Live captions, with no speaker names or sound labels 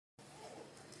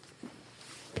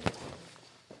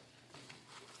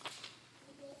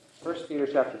Peter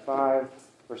chapter 5,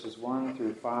 verses 1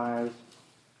 through 5.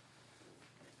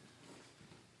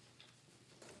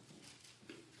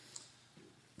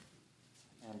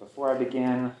 And before I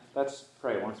begin, let's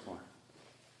pray once more.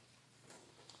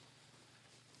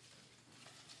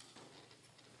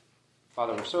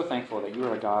 Father, we're so thankful that you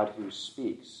are a God who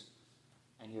speaks,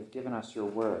 and you have given us your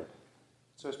word.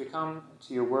 So as we come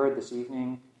to your word this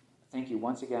evening, thank you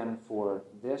once again for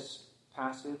this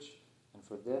passage and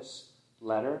for this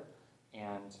letter,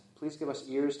 and please give us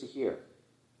ears to hear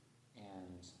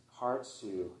and hearts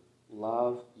to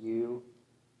love you,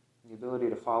 and the ability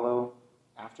to follow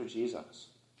after Jesus.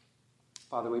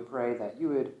 Father, we pray that you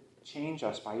would change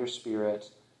us by your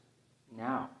Spirit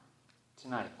now,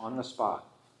 tonight, on the spot,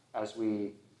 as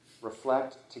we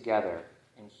reflect together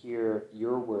and hear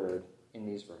your word in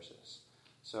these verses.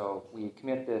 So we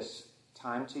commit this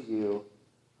time to you.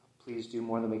 Please do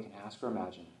more than we can ask or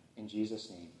imagine. In Jesus'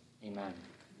 name, amen.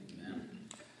 Amen.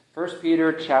 1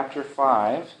 Peter chapter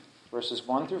 5, verses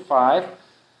 1 through 5.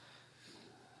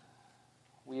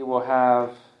 We will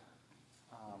have,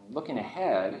 looking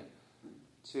ahead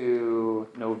to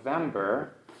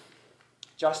November,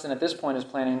 Justin at this point is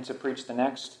planning to preach the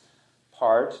next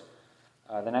part,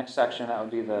 the next section. That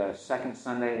would be the second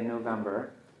Sunday in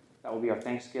November. That will be our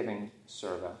Thanksgiving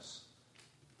service.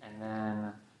 And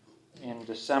then in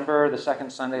December, the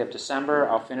second Sunday of December,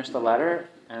 I'll finish the letter,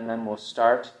 and then we'll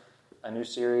start a new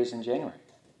series in January.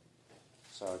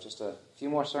 So just a few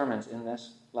more sermons in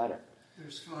this letter.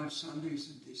 There's 5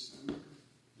 Sundays in December.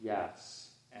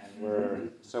 Yes. And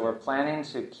we're planning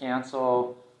to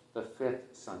cancel the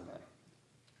 5th Sunday.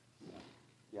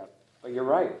 Yep. But you're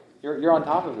right. You're on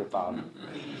top of it, Bob.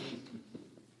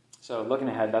 So looking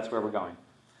ahead, that's where we're going.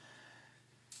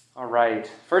 All right.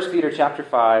 1 Peter chapter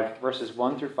 5, verses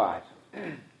 1 through 5.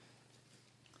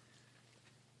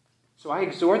 So I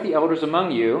exhort the elders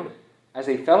among you, as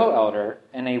a fellow elder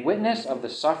and a witness of the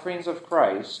sufferings of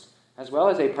Christ, as well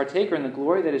as a partaker in the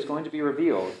glory that is going to be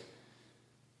revealed.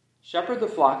 Shepherd the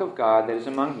flock of God that is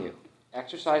among you,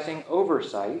 exercising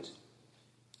oversight,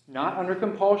 not under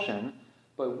compulsion,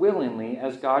 but willingly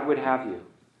as God would have you,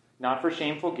 not for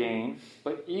shameful gain,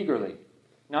 but eagerly,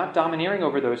 not domineering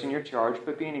over those in your charge,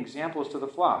 but being examples to the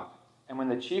flock. And when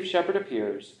the chief shepherd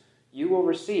appears, you will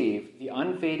receive the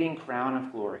unfading crown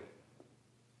of glory.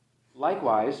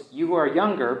 Likewise, you who are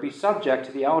younger, be subject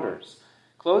to the elders.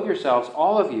 Clothe yourselves,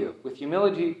 all of you, with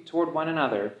humility toward one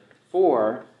another,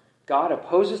 for God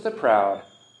opposes the proud,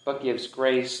 but gives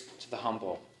grace to the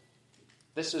humble.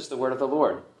 This is the word of the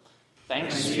Lord.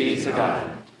 Thanks be to God.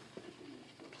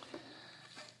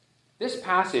 This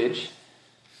passage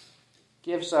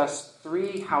gives us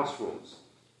 3 house rules.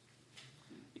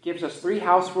 It gives us 3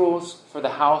 house rules for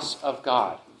the house of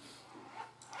God.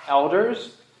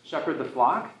 Elders, shepherd the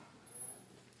flock.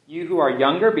 You who are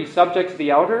younger, be subject to the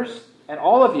elders. And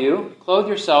all of you, clothe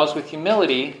yourselves with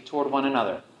humility toward one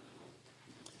another.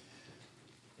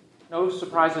 No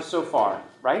surprises so far,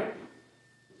 right?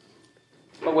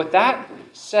 But with that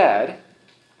said,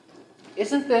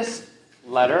 isn't this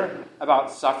letter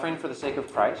about suffering for the sake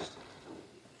of Christ?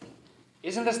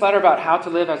 Isn't this letter about how to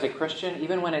live as a Christian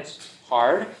even when it's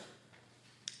hard?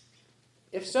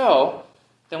 If so,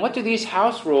 then what do these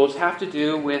house rules have to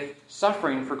do with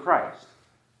suffering for Christ?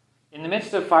 In the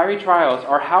midst of fiery trials,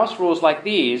 are house rules like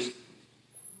these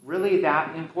really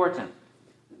that important?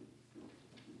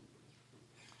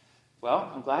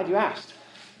 Well, I'm glad you asked.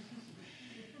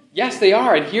 Yes, they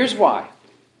are, and here's why.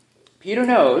 Peter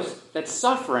knows that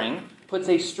suffering puts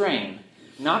a strain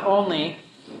not only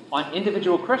on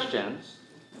individual Christians,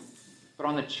 but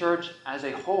on the church as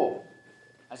a whole,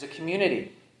 as a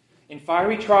community. In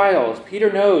fiery trials, Peter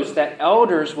knows that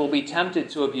elders will be tempted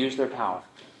to abuse their power.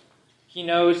 He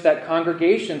knows that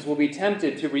congregations will be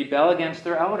tempted to rebel against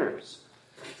their elders.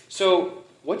 So,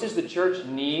 what does the church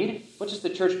need? What does the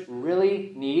church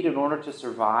really need in order to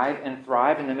survive and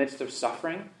thrive in the midst of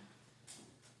suffering?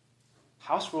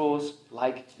 House rules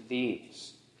like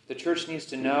these. The church needs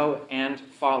to know and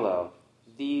follow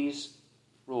these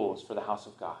rules for the house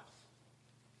of God.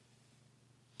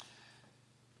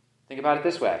 Think about it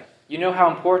this way. You know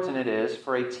how important it is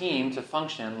for a team to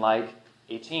function like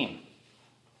a team.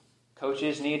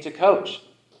 Coaches need to coach.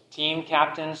 Team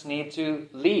captains need to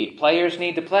lead. Players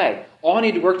need to play. All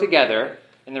need to work together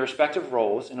in their respective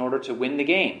roles in order to win the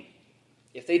game.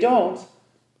 If they don't,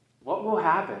 what will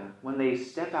happen when they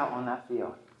step out on that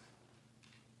field?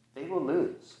 They will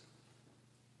lose.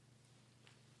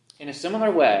 In a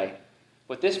similar way,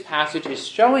 what this passage is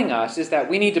showing us is that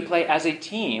we need to play as a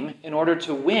team in order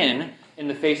to win in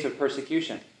the face of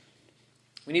persecution.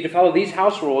 We need to follow these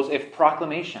house rules if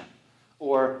proclamation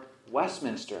or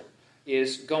Westminster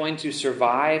is going to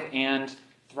survive and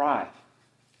thrive.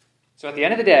 So at the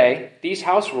end of the day, these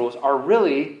house rules are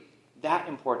really that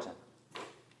important.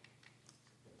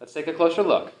 Let's take a closer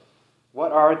look.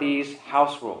 What are these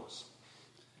house rules?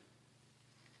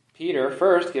 Peter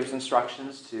first gives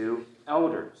instructions to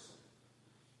elders.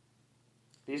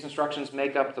 These instructions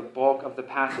make up the bulk of the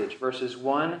passage, verses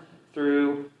 1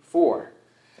 through 4.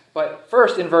 But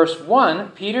first, in verse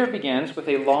 1, Peter begins with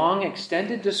a long,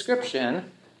 extended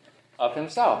description of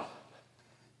himself.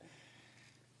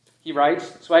 He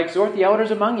writes, "So I exhort the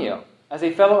elders among you, as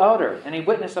a fellow elder and a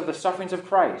witness of the sufferings of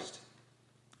Christ,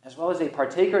 as well as a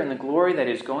partaker in the glory that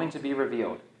is going to be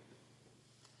revealed."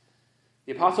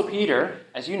 The Apostle Peter,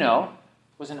 as you know,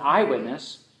 was an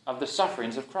eyewitness of the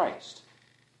sufferings of Christ.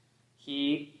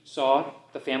 He saw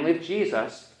the family of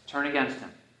Jesus turn against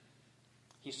him.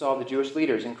 He saw the Jewish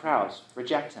leaders and crowds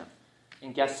reject him.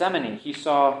 In Gethsemane, he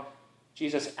saw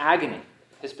Jesus' agony,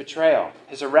 his betrayal,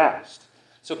 his arrest.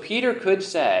 So Peter could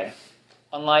say,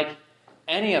 unlike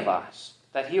any of us,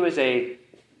 that he was a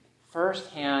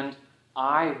first-hand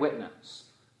eyewitness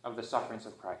of the sufferings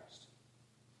of Christ.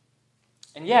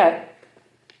 And yet,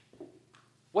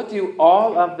 what do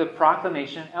all of the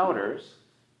proclamation elders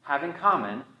have in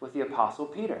common with the Apostle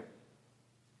Peter?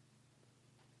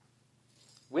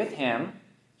 With him,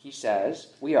 he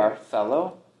says, we are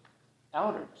fellow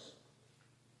elders.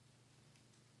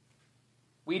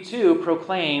 We too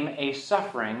proclaim a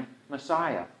suffering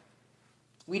Messiah.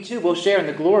 We too will share in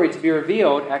the glory to be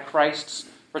revealed at Christ's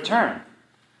return.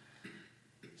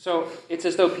 So it's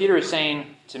as though Peter is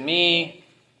saying to me,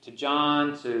 to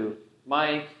John, to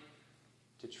Mike,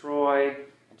 to Troy,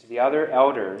 and to the other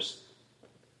elders,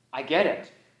 I get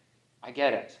it. I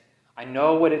get it. I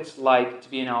know what it's like to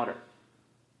be an elder.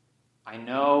 I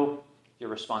know your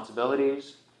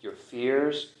responsibilities, your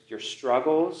fears, your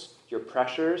struggles, your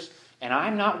pressures, and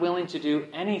I'm not willing to do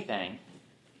anything.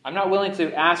 I'm not willing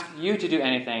to ask you to do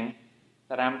anything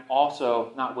that I'm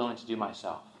also not willing to do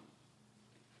myself.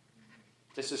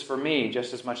 This is for me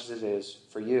just as much as it is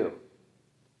for you.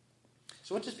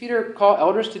 So what does Peter call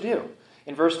elders to do?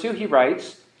 In verse 2 he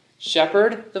writes,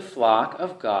 "Shepherd the flock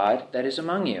of God that is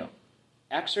among you,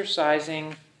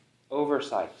 exercising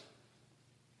oversight."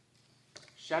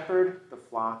 Shepherd the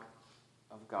flock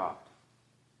of God.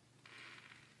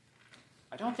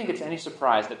 I don't think it's any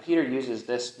surprise that Peter uses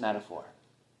this metaphor.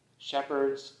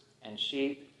 Shepherds and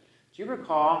sheep. Do you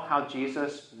recall how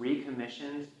Jesus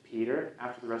recommissioned Peter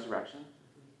after the resurrection?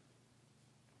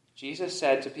 Jesus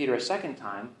said to Peter a second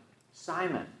time,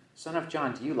 "Simon, son of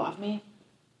John, do you love me?"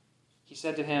 He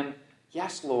said to him,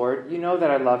 "Yes, Lord, you know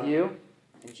that I love you."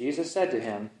 And Jesus said to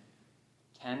him,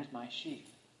 "Tend my sheep.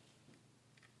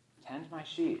 Tend my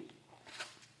sheep."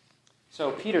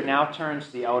 So Peter now turns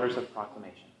to the elders of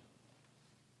proclamation.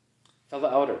 Fellow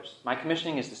elders, my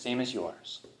commissioning is the same as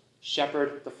yours.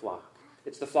 Shepherd the flock.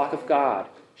 It's the flock of God.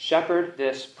 Shepherd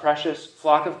this precious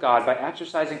flock of God by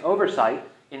exercising oversight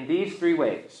in these three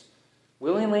ways: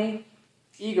 willingly,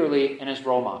 eagerly, and as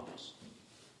role models.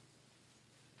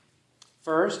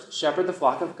 First, shepherd the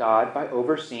flock of God by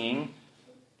overseeing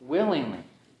willingly.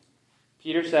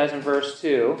 Peter says in verse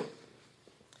 2,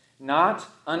 "Not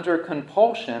under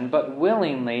compulsion, but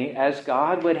willingly, as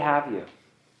God would have you."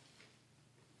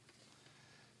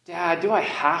 Dad, do I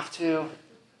have to?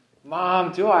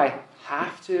 Mom, do I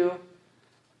have to?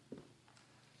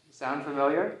 Sound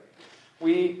familiar?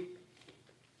 We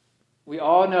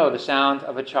all know the sound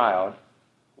of a child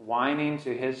whining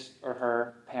to his or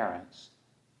her parents,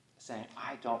 saying,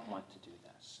 "I don't want to do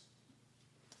this."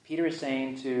 Peter is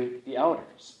saying to the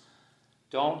elders,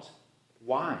 don't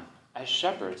whine as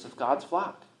shepherds of God's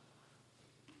flock.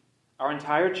 Our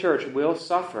entire church will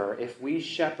suffer if we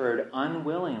shepherd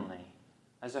unwillingly,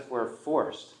 as if we're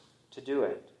forced to do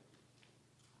it.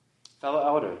 Fellow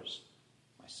elders,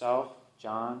 myself,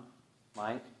 John,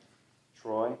 Mike,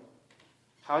 Troy,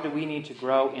 how do we need to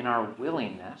grow in our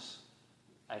willingness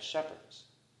as shepherds?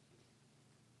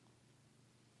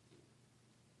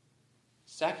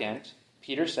 Second,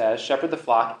 Peter says, shepherd the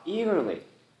flock eagerly.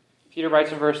 Peter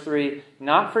writes in verse 3,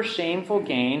 "Not for shameful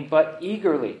gain, but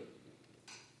eagerly."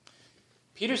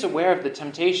 Peter's aware of the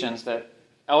temptations that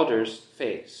elders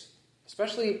face,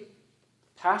 especially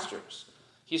pastors.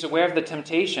 He's aware of the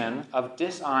temptation of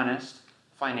dishonest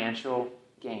financial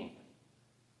gain.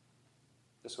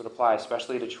 This would apply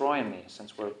especially to Troy and me,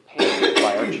 since we're paid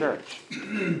by our church.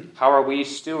 How are we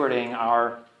stewarding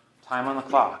our time on the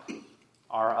clock,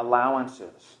 our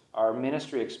allowances, our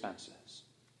ministry expenses?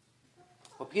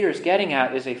 What Peter is getting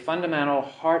at is a fundamental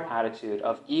heart attitude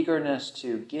of eagerness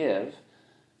to give,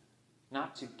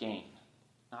 not to gain,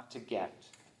 not to get.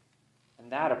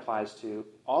 And that applies to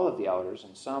all of the elders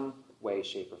in some way,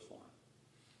 shape, or form.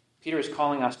 Peter is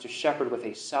calling us to shepherd with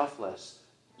a selfless,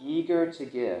 eager to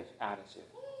give attitude.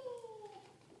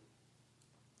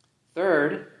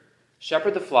 Third,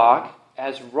 shepherd the flock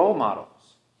as role models.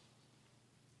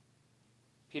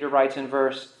 Peter writes in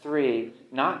verse 3,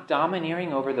 not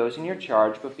domineering over those in your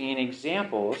charge, but being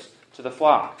examples to the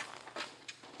flock.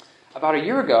 About a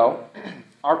year ago,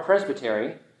 our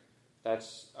presbytery,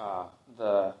 that's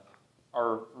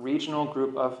our regional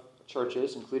group of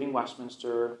churches, including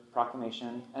Westminster,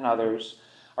 Proclamation, and others,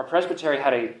 our presbytery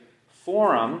had a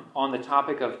forum on the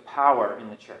topic of power in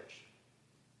the church.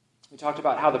 We talked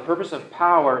about how the purpose of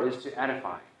power is to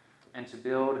edify and to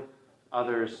build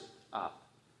others up.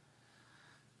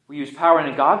 We use power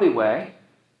in a godly way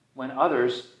when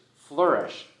others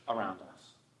flourish around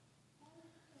us.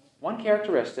 One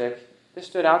characteristic, this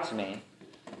stood out to me,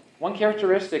 one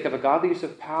characteristic of a godly use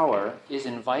of power is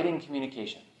inviting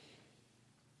communication.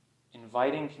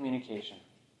 Inviting communication.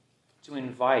 To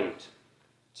invite,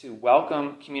 to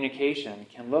welcome communication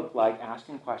can look like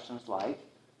asking questions like,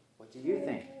 what do you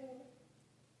think?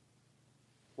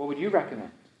 What would you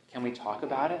recommend? Can we talk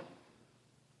about it?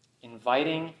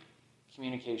 Inviting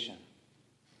communication.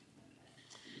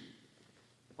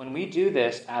 When we do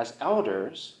this as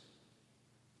elders,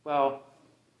 well,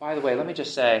 by the way, let me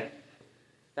just say,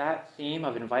 that theme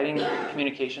of inviting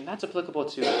communication, that's applicable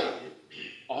to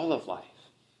all of life.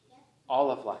 All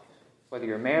of life. Whether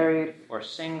you're married or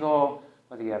single,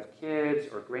 whether you have kids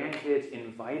or grandkids,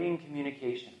 inviting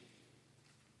communication.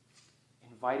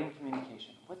 Inviting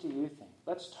communication. What do you think?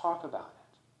 Let's talk about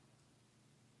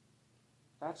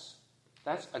it.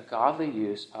 That's a godly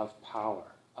use of power,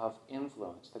 of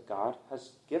influence that God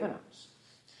has given us.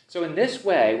 So in this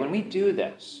way, when we do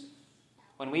this,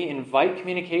 when we invite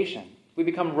communication, we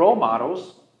become role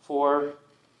models for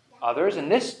others, in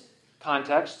this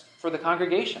context, for the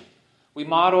congregation. We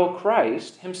model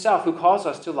Christ himself, who calls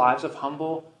us to lives of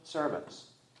humble service.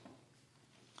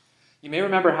 You may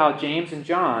remember how James and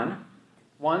John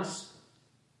once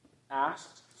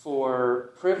asked for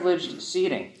privileged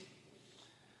seating.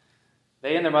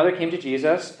 They and their mother came to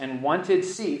Jesus and wanted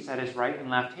seats at his right and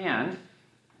left hand,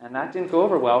 and that didn't go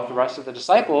over well with the rest of the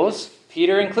disciples,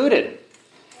 Peter included.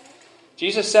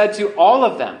 Jesus said to all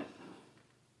of them,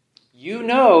 "You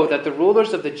know that the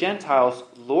rulers of the Gentiles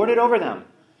lord it over them,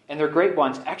 and their great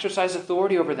ones exercise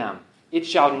authority over them. It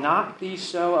shall not be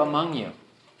so among you.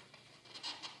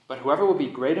 But whoever will be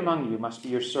great among you must be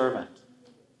your servant,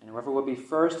 and whoever will be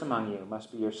first among you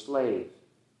must be your slave,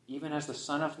 even as the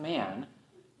Son of Man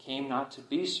came not to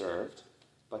be served,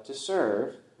 but to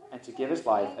serve, and to give his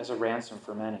life as a ransom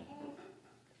for many."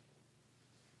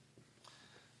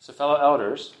 So, fellow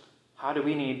elders, how do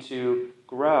we need to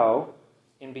grow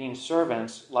in being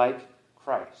servants like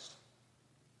Christ?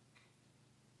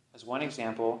 As one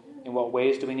example, in what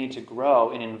ways do we need to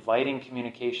grow in inviting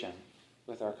communication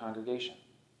with our congregation?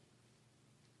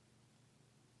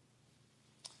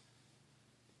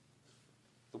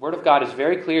 The Word of God is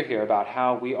very clear here about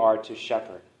how we are to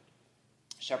shepherd.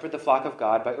 Shepherd the flock of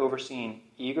God by overseeing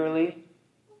eagerly,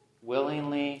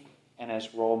 willingly, and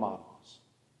as role models.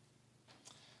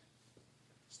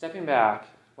 Stepping back,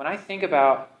 when I think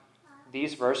about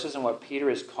these verses and what Peter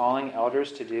is calling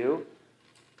elders to do,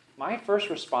 my first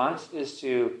response is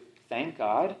to thank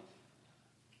God.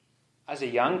 As a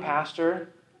young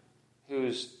pastor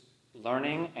who's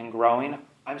learning and growing,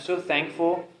 I'm so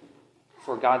thankful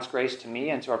for God's grace to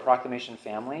me and to our Proclamation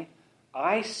family.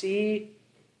 I see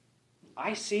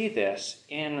this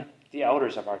in the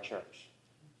elders of our church.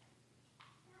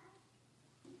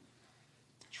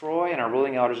 Troy and our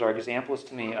ruling elders are examples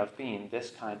to me of being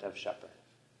this kind of shepherd.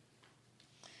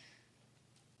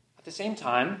 At the same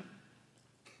time,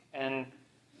 and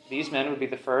these men would be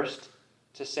the first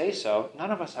to say so, none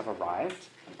of us have arrived.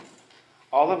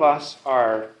 All of us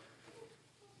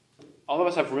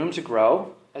have room to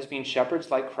grow as being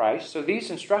shepherds like Christ, so these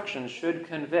instructions should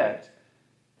convict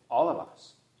all of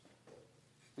us.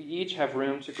 We each have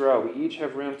room to grow. We each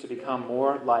have room to become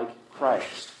more like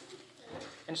Christ.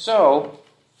 And so,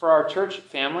 for our church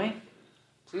family,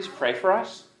 please pray for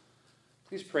us.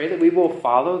 Please pray that we will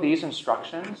follow these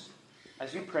instructions.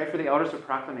 As you pray for the elders of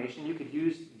Proclamation, you could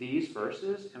use these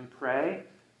verses and pray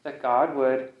that God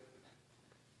would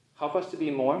help us to be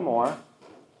more and more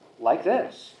like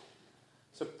this.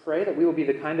 So pray that we will be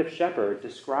the kind of shepherd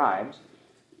described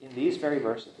in these very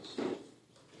verses.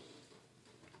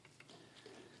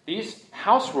 These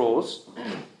house rules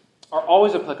are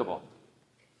always applicable.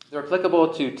 They're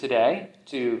applicable to today,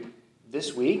 to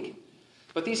this week,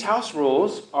 but these house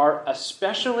rules are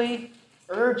especially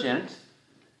urgent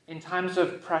in times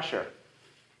of pressure,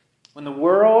 When the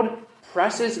world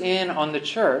presses in on the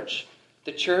church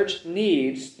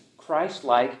needs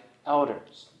Christ-like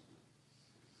elders.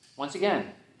 Once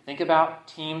again, think about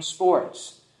team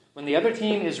sports. When the other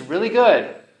team is really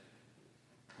good,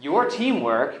 your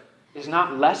teamwork is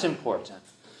not less important.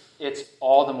 It's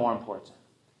all the more important.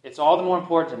 It's all the more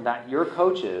important that your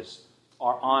coaches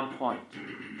are on point,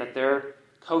 that they're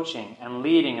coaching and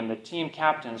leading and the team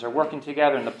captains are working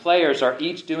together and the players are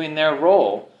each doing their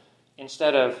role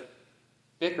instead of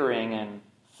bickering and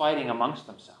fighting amongst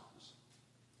themselves.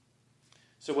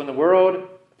 So when the world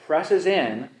presses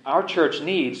in, our church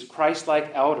needs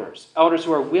Christ-like elders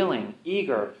who are willing,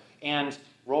 eager, and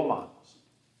role models.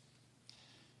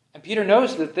 And Peter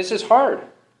knows that this is hard.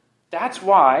 That's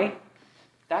why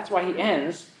he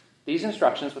ends these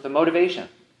instructions with a motivation.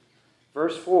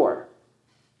 Verse 4,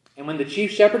 "And when the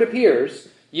chief shepherd appears,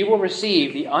 you will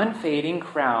receive the unfading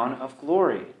crown of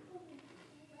glory."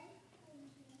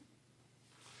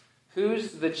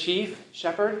 Who's the chief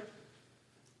shepherd?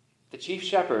 The chief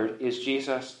shepherd is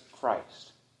Jesus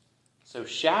Christ. So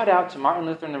shout out to Martin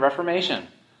Luther and the Reformation.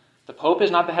 The Pope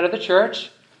is not the head of the church.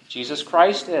 Jesus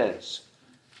Christ is.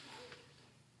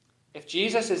 If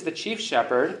Jesus is the chief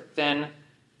shepherd, then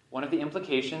one of the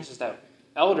implications is that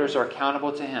elders are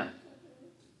accountable to him.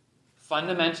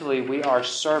 Fundamentally, we are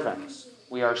servants.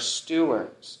 We are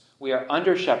stewards. We are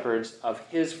under-shepherds of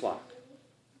his flock.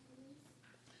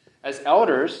 As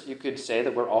elders, you could say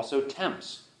that we're also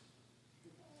temps.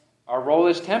 Our role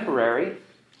is temporary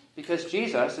because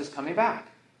Jesus is coming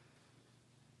back.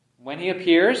 When he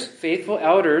appears, faithful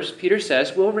elders, Peter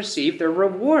says, will receive their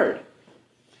reward.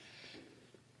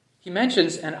 He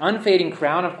mentions an unfading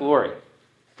crown of glory.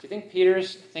 Do you think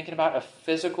Peter's thinking about a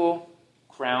physical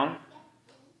crown?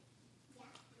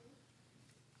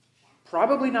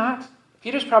 Probably not.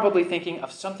 Peter's probably thinking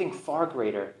of something far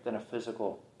greater than a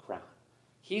physical crown.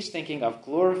 He's thinking of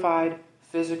glorified,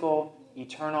 physical,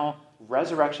 eternal,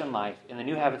 resurrection life in the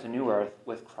new heavens and new earth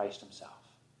with Christ himself.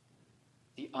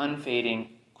 The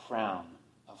unfading crown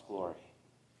of glory.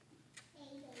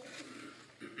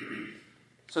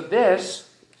 So this,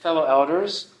 fellow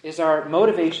elders, is our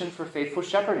motivation for faithful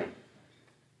shepherding.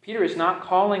 Peter is not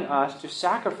calling us to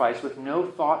sacrifice with no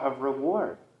thought of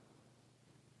reward.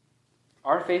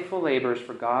 Our faithful labors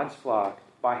for God's flock,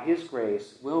 by his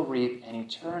grace, will reap an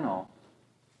eternal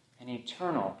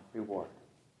reward.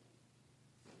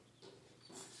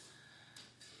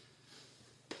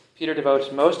 Peter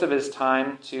devotes most of his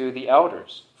time to the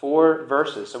elders, 4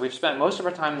 verses, so we've spent most of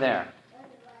our time there.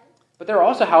 But there are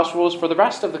also house rules for the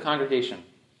rest of the congregation.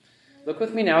 Look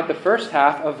with me now at the first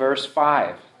half of verse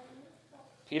 5.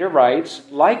 Peter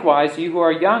writes, "Likewise, you who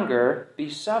are younger,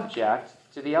 be subject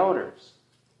to the elders."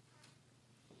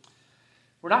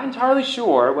 We're not entirely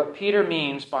sure what Peter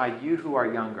means by "you who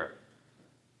are younger."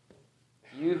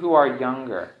 You who are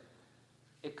younger.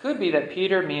 It could be that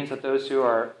Peter means that those who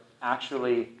are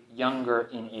actually younger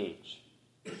in age.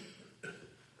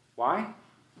 Why?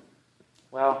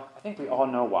 Well, I think we all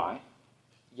know why.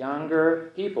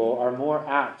 Younger people are more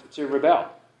apt to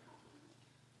rebel.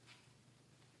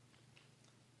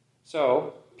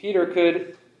 So, Peter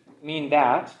could mean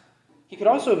that. He could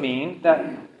also mean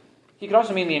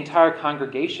the entire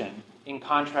congregation in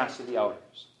contrast to the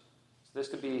elders. So this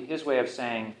could be his way of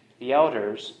saying the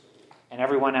elders and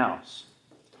everyone else.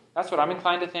 That's what I'm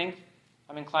inclined to think.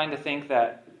 I'm inclined to think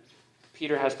that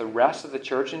Peter has the rest of the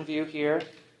church in view here.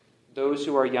 Those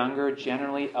who are younger,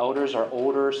 generally elders are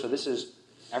older, so this is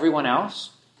everyone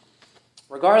else.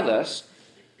 Regardless,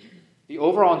 the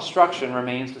overall instruction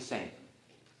remains the same.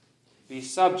 Be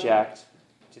subject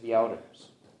to the elders.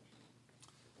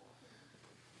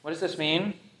 What does this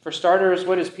mean? For starters,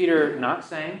 what is Peter not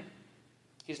saying?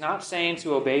 He's not saying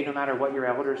to obey no matter what your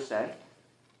elders say.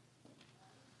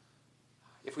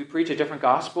 If we preach a different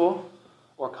gospel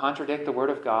or contradict the word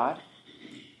of God,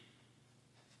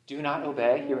 do not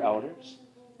obey your elders.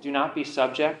 Do not be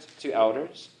subject to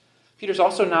elders. Peter's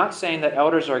also not saying that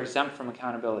elders are exempt from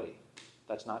accountability.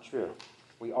 That's not true.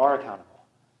 We are accountable.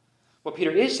 What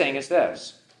Peter is saying is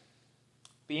this: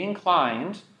 be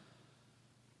inclined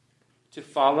to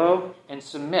follow and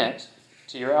submit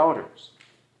to your elders.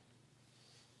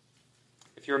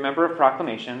 If you're a member of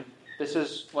Proclamation, this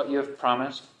is what you have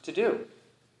promised to do.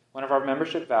 One of our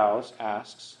membership vows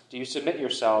asks, do you submit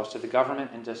yourselves to the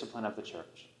government and discipline of the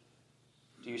church?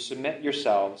 Do you submit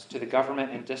yourselves to the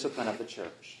government and discipline of the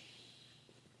church?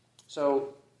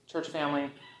 So, church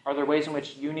family, are there ways in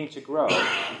which you need to grow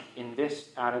in this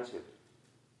attitude?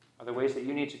 Are there ways that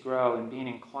you need to grow in being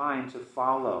inclined to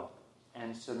follow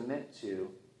and submit to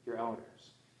your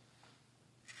elders?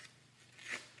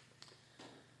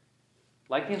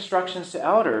 Like the instructions to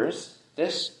elders,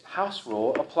 this house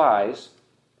rule applies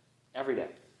every day.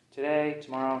 Today,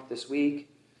 tomorrow, this week.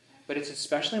 But it's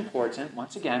especially important,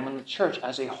 once again, when the church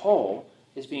as a whole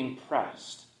is being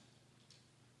pressed.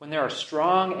 When there are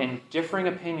strong and differing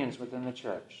opinions within the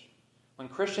church. When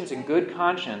Christians in good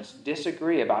conscience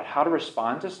disagree about how to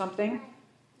respond to something,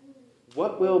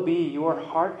 what will be your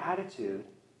heart attitude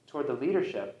toward the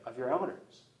leadership of your elders?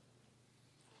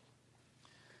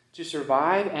 To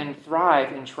survive and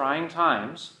thrive in trying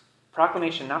times,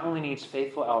 proclamation not only needs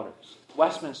faithful elders.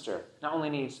 Westminster not only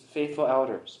needs faithful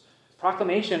elders.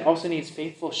 Proclamation also needs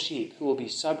faithful sheep who will be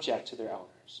subject to their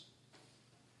elders.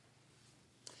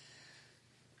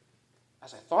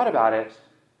 As I thought about it,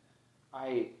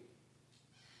 I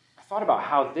thought about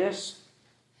how this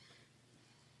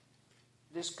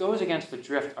goes against the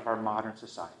drift of our modern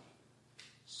society.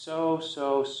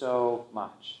 So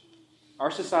much. Our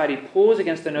society pulls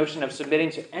against the notion of submitting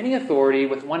to any authority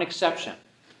with one exception.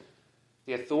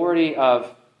 The authority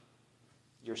of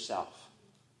yourself.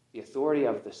 The authority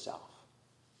of the self.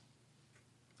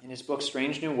 In his book,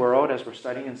 Strange New World, as we're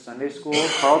studying in Sunday school,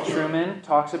 Carl Trueman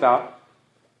talks about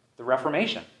the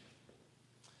Reformation.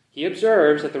 He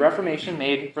observes that the Reformation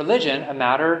made religion a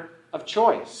matter of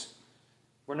choice.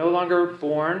 We're no longer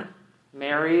born,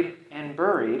 married, and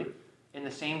buried in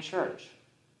the same church.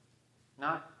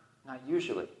 Not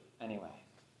usually, anyway.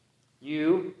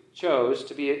 You chose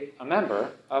to be a member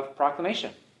of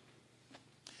proclamation.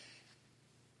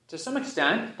 To some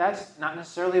extent, that's not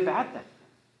necessarily a bad thing.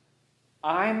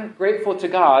 I'm grateful to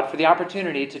God for the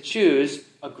opportunity to choose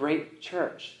a great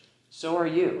church. So are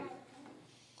you.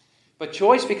 But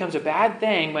choice becomes a bad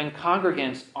thing when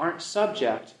congregants aren't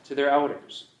subject to their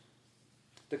elders.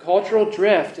 The cultural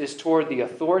drift is toward the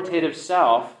authoritative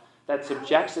self that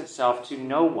subjects itself to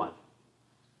no one.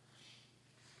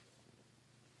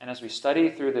 And as we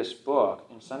study through this book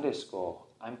in Sunday school,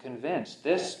 I'm convinced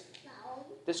this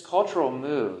cultural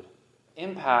mood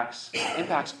impacts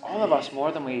all of us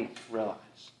more than we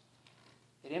realize.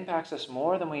 It impacts us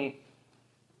more than we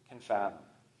can fathom.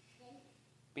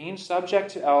 Being subject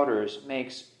to elders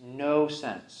makes no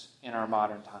sense in our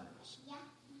modern times.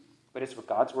 But it's what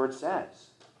God's Word says.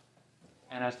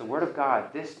 And as the Word of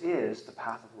God, this is the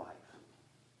path of life.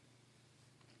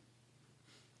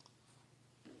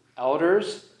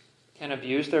 Elders can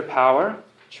abuse their power.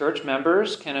 Church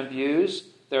members can abuse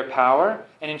their power.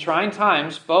 And in trying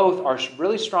times, both are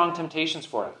really strong temptations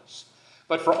for us.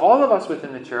 But for all of us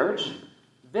within the church,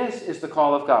 this is the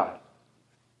call of God.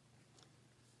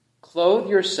 Clothe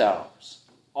yourselves,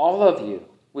 all of you,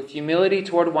 with humility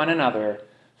toward one another,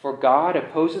 for God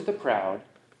opposes the proud,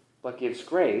 but gives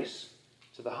grace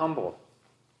to the humble.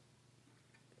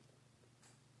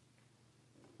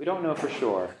 We don't know for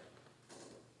sure.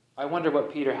 I wonder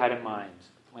what Peter had in mind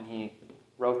when he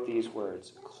wrote these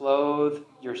words. Clothe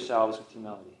yourselves with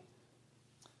humility.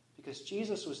 Because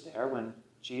Jesus was there when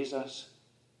Peter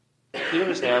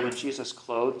was there when Jesus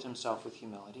clothed himself with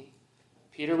humility.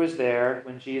 Peter was there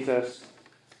when Jesus,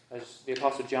 as the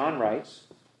Apostle John writes,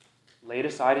 laid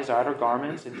aside his outer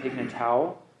garments and taking a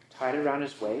towel, tied it around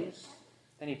his waist.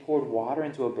 Then he poured water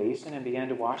into a basin and began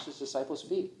to wash his disciples'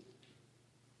 feet.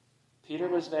 Peter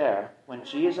was there when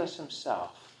Jesus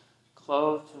himself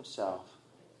clothed himself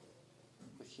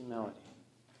with humility.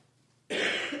 The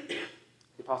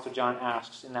Apostle John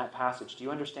asks in that passage, do you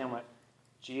understand what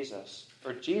Jesus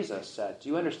said, do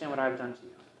you understand what I've done to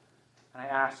you? And I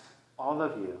ask all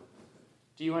of you,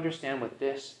 do you understand what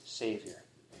this Savior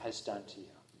has done to you?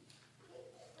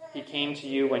 He came to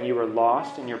you when you were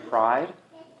lost in your pride,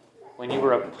 when you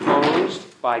were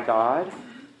opposed by God,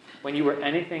 when you were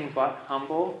anything but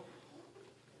humble,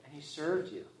 and he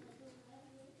served you.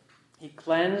 He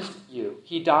cleansed you.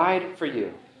 He died for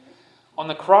you. On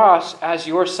the cross, as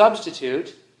your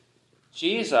substitute,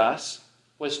 Jesus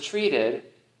was treated,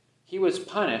 he was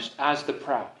punished as the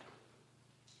proud.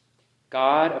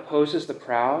 God opposes the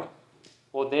proud.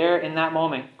 Well, there in that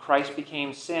moment, Christ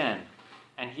became sin,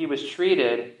 and he was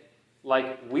treated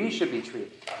like we should be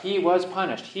treated. He was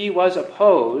punished. He was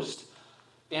opposed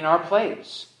in our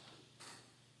place.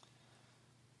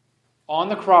 On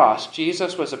the cross,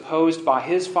 Jesus was opposed by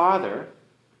his Father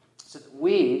so that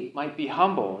we might be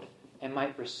humbled and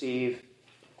might receive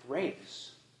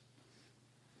grace.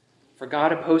 For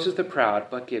God opposes the proud,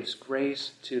 but gives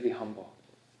grace to the humble.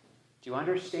 Do you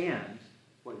understand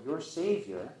what your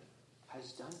Savior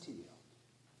has done to you?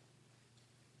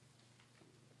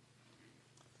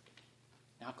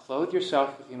 Now clothe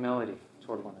yourself with humility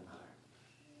toward one another.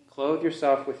 Clothe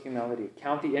yourself with humility.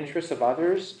 Count the interests of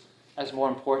others as more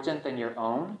important than your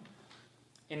own.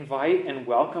 invite and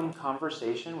welcome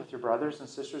conversation with your brothers and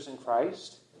sisters in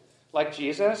Christ? Like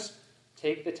Jesus,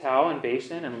 take the towel and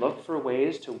basin and look for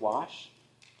ways to wash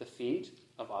the feet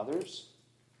of others?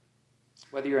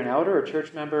 Whether you're an elder or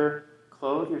church member,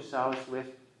 clothe yourselves with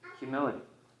humility.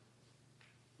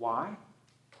 Why?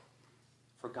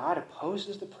 For God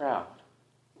opposes the proud,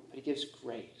 but he gives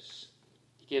grace.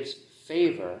 He gives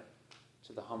favor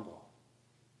to the humble.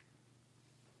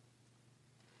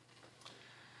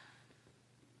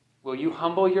 Will you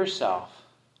humble yourself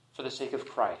for the sake of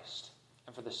Christ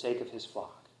and for the sake of his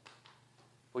flock?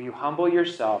 Will you humble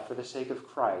yourself for the sake of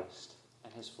Christ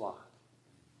and his flock?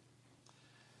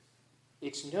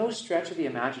 It's no stretch of the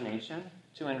imagination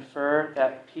to infer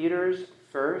that Peter's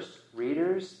first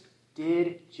readers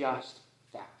did just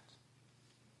that.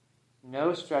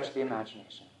 No stretch of the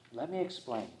imagination. Let me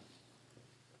explain.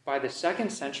 By the 2nd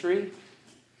century,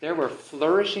 there were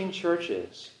flourishing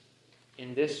churches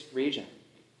in this region,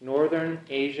 Northern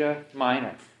Asia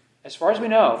Minor. As far as we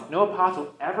know, no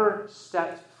apostle ever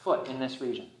stepped foot in this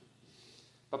region.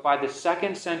 But by the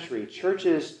 2nd century,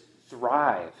 churches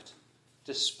thrived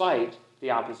despite the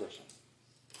opposition.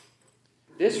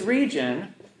 This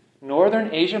region,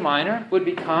 Northern Asia Minor, would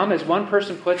become, as one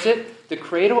person puts it, the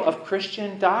cradle of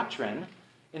Christian doctrine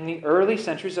in the early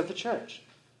centuries of the church.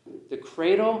 The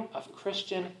cradle of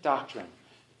Christian doctrine.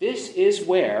 This is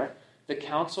where the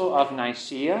Council of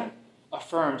Nicaea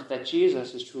affirmed that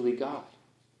Jesus is truly God.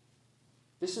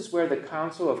 This is where the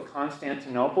Council of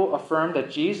Constantinople affirmed that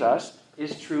Jesus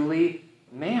is truly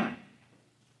man.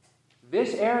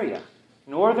 This area,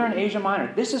 Northern Asia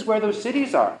Minor, this is where those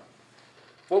cities are.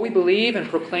 What we believe and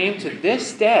proclaim to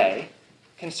this day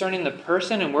concerning the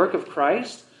person and work of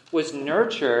Christ was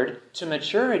nurtured to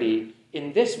maturity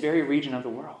in this very region of the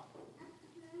world.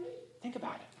 Think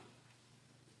about it.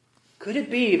 Could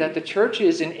it be that the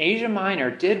churches in Asia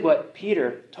Minor did what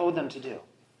Peter told them to do?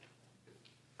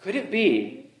 Could it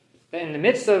be that in the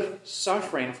midst of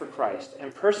suffering for Christ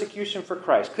and persecution for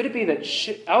Christ, could it be that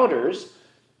elders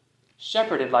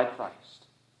shepherded like Christ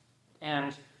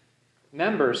and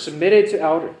members submitted to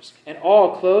elders and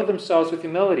all clothed themselves with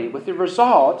humility, with the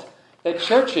result that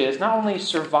churches not only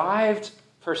survived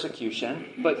persecution,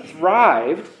 but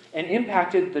thrived and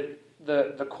impacted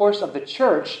the course of the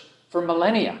church for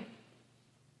millennia?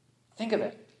 Think of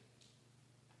it.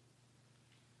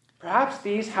 Perhaps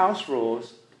these house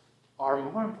rules are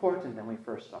more important than we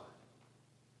first thought.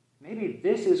 Maybe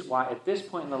this is why, at this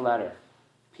point in the letter,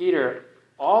 Peter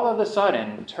all of a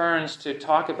sudden turns to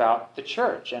talk about the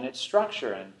church and its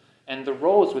structure and the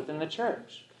roles within the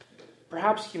church.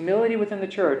 Perhaps humility within the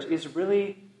church is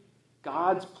really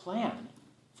God's plan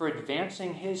for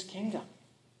advancing his kingdom.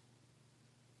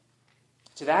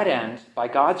 To that end, by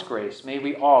God's grace, may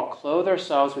we all clothe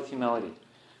ourselves with humility.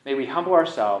 May we humble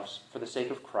ourselves for the sake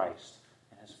of Christ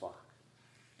and his flock.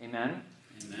 Amen?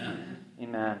 Amen.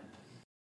 Amen.